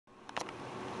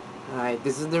Alright,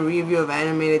 this is the review of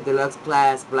animated deluxe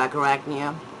class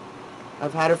Blackarachnia.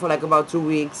 I've had her for like about 2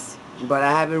 weeks, but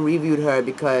I haven't reviewed her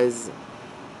because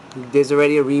there's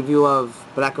already a review of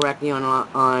Blackarachnia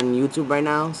on YouTube right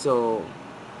now, so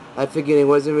I figured it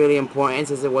wasn't really important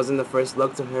since it wasn't the first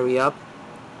look to hurry up.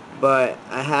 But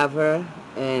I have her,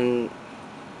 and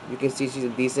you can see she's a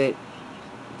decent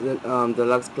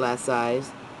deluxe class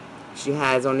size. She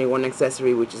has only one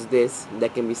accessory, which is this,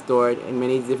 that can be stored in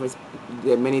many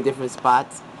different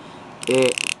spots.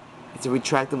 It's a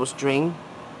retractable string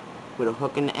with a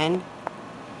hook in the end.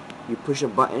 You push a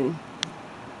button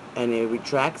and it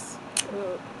retracts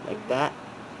like that.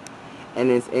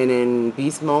 And in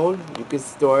beast mode, you can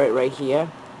store it right here.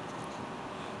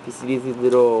 You see these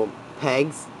little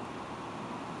pegs,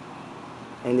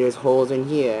 and there's holes in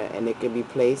here, and it can be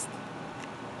placed.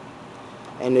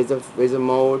 And there's a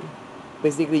mode.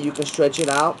 Basically, you can stretch it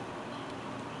out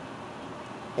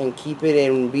and keep it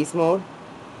in beast mode,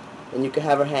 and you can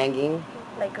have her hanging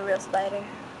like a real spider.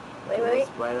 Wait.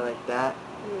 Spider like that.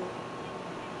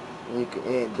 And you can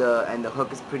and the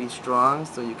hook is pretty strong,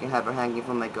 so you can have her hanging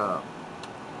from like a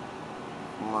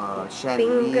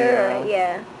chandelier, finger,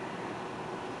 yeah,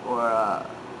 or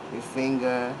your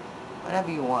finger,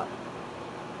 whatever you want,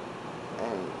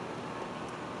 and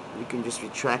you can just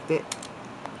retract it.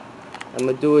 What I'm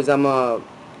gonna do is I'm gonna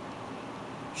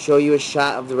show you a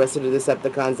shot of the rest of the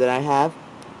Decepticons that I have,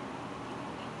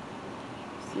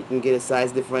 so you can get a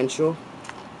size differential.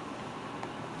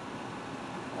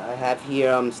 I have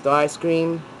here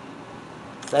Starscream,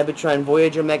 Cybertron,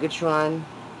 Voyager, Megatron,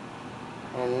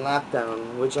 and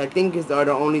Lockdown, which I think are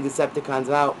the only Decepticons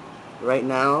out right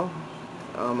now.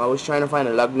 I was trying to find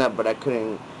a lug nut, but I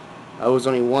couldn't. I was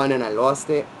only one and I lost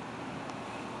it.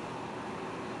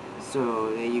 So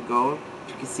there you go.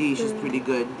 You can see she's pretty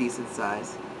good, decent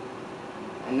size.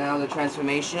 And now the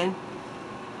transformation.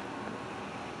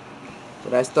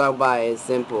 What I start by is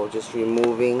simple, just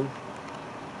removing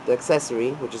the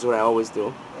accessory, which is what I always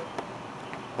do.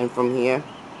 And from here,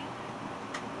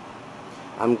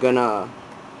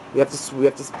 we have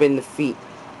to spin the feet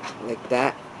like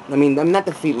that. I mean, I'm not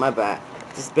the feet, my bad.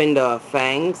 To spin the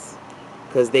fangs,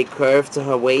 because they curve to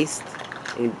her waist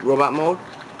in robot mode.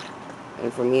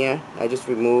 And from here, I just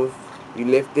remove. You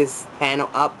lift this panel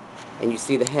up, and you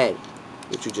see the head,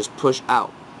 which you just push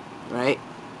out, right?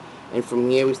 And from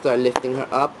here, we start lifting her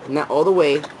up, not all the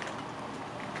way,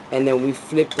 and then we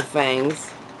flip the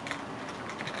fangs,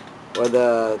 or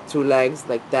the two legs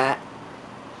like that.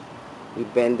 We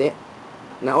bend it,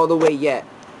 not all the way yet.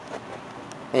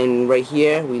 And right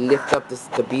here, we lift up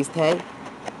the beast head,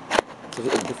 so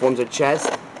it forms her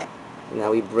chest.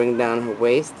 Now we bring down her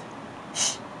waist,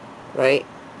 right?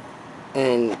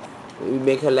 And we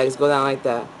make her legs go down like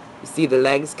that. You see the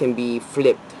legs can be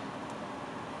flipped.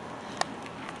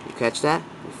 You catch that?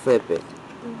 You flip it.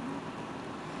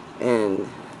 And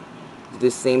do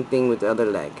the same thing with the other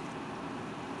leg.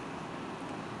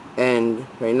 And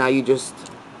right now you just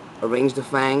arrange the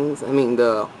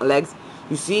the legs.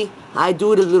 You see, I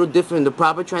do it a little different. The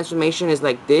proper transformation is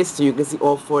like this, so you can see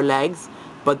all 4 legs.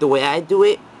 But the way I do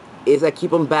it is I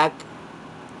keep them back,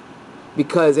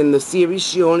 because in the series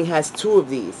she only has 2 of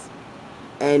these.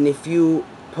 And if you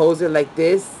pose it like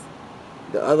this,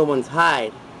 the other ones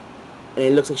hide, and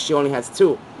it looks like she only has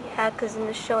 2. Yeah, because in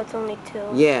the show it's only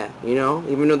 2. Yeah, you know,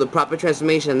 even though the proper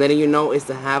transformation, I'm letting you know, is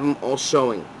to have them all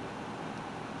showing.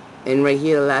 And right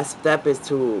here, the last step is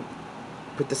to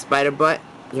put the spider butt.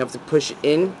 You have to push it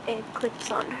in. It clips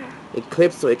on her. It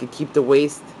clips so it can keep the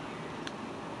waist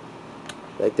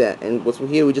like that. And what's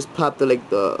here, we just pop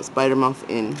the spider mouth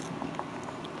in.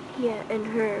 Yeah, and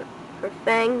her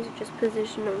fangs, just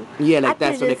position them. Yeah, like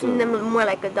that, so they position can. them more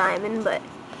like a diamond, but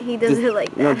he does it like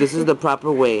that. No, this is the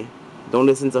proper way. Don't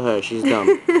listen to her. She's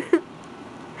dumb.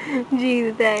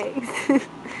 Gee, thanks.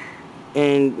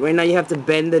 And right now you have to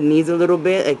bend the knees a little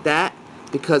bit like that,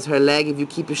 because her leg, if you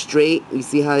keep it straight, you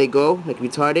see how they go, like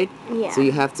retarded? Yeah. So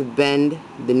you have to bend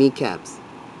the kneecaps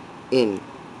in.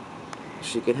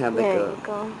 She could have like there you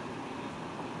go.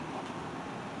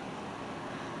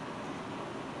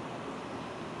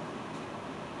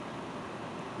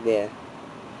 There.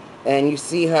 And you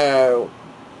see her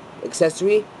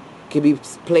accessory can be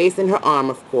placed in her arm,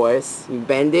 of course. You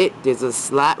bend it. There's a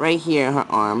slot right here in her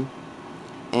arm.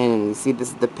 And you see this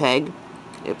is the peg.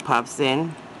 It pops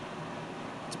in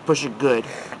to push it good.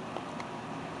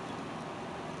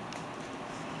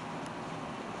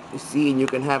 You see, and you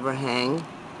can have her hang.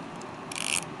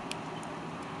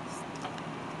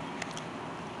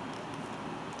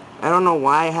 I don't know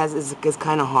why it's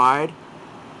kind of hard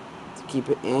to keep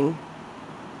it in.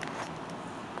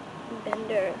 Bend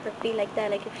under her feet like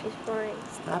that, like if she's flying.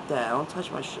 Stop that. Don't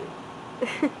touch my shit.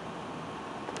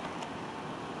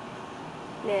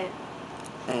 Yeah.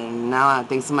 And now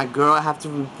thanks to my girl, I have to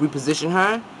reposition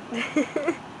her.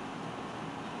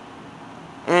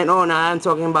 And oh, now I'm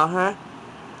talking about her.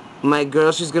 My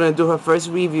girl, she's gonna do her first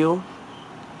review.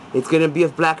 It's gonna be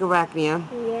of Blackarachnia.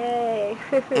 Yay.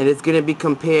 And it's gonna be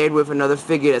compared with another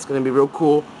figure that's gonna be real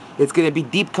cool. It's gonna be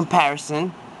deep comparison,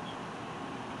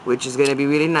 which is gonna be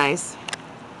really nice.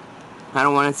 I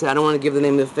don't want to give the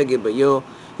name of the figure, but you'll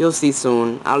see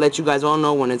soon. I'll let you guys all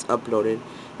know when it's uploaded.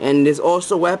 And there's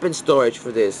also weapon storage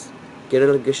for this. Get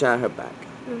a good shot of her back.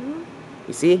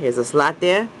 You see, there's a slot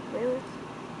there. Really?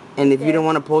 And if you don't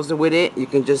want to pose it with it, you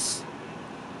can just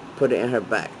put it in her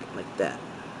back like that.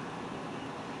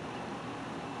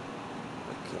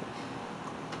 Okay.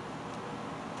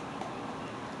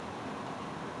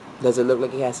 Does it look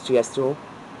like she has two?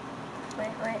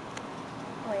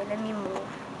 Wait, let me move.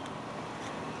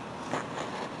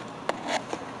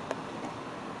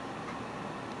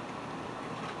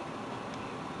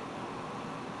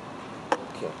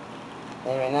 Okay.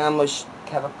 And right now I'm going to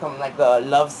have it come like a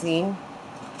love scene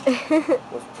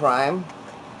with Prime.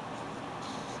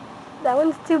 That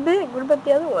one's too big. What about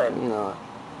the other one? No.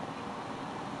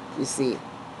 You see,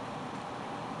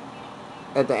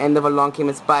 at the end of Along Came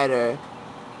a Spider,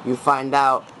 you find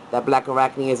out that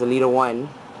Blackarachnia is a leader one,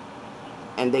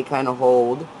 and they kind of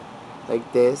hold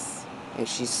like this, and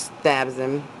she stabs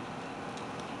him.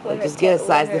 Like, just get a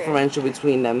size differential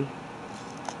between them.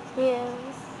 Yes.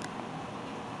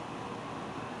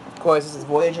 Of course, this is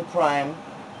Voyager Prime.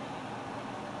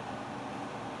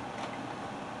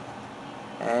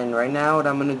 And right now, what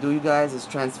I'm going to do, you guys, is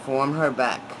transform her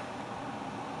back.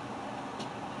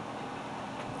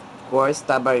 Of course,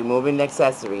 start by removing the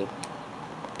accessory.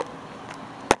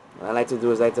 What I like to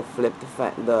do is I like to flip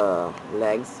the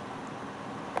legs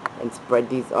and spread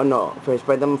these, oh no,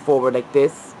 spread them forward like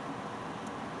this.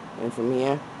 And from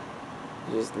here,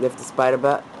 you just lift the spider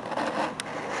butt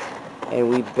and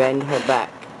we bend her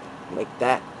back like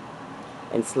that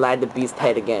and slide the beast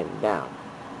head again down.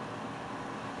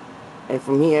 And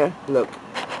from here, look,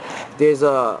 there's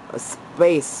a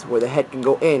space where the head can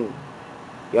go in.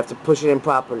 You have to push it in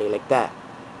properly like that.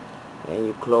 And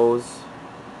you close.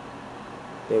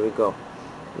 There we go.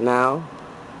 Now,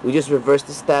 we just reverse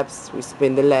the steps. We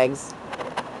spin the legs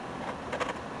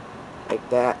like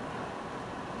that.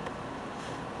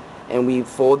 And we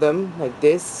fold them like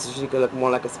this so she can look more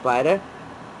like a spider.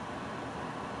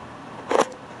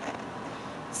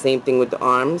 Same thing with the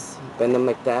arms. Bend them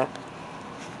like that.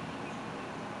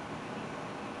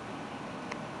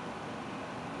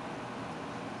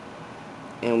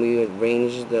 And we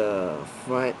arrange the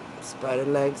front spider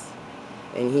legs.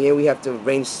 And here we have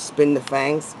to spin the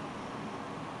fangs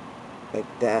like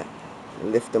that.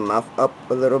 And lift the mouth up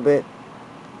a little bit.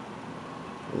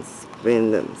 And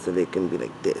spin them so they can be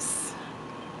like this.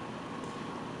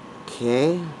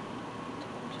 Okay.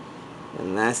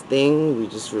 And last thing, we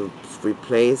just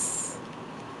replace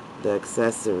the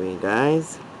accessory,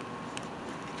 guys.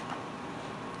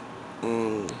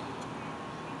 And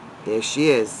there she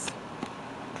is.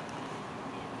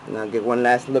 Now get one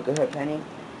last look at her, Penny.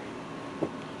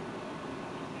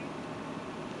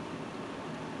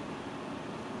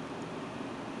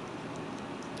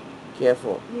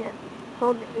 Careful. Yeah.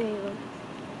 Hold it. There you go.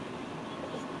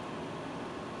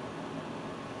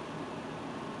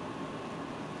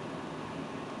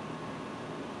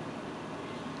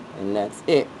 And that's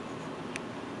it.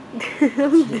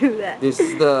 Don't do that. This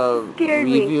is the Scared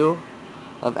review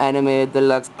of Animated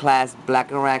Deluxe Class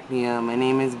Blackarachnia. My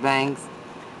name is Banks,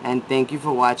 and thank you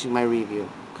for watching my review.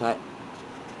 Cut.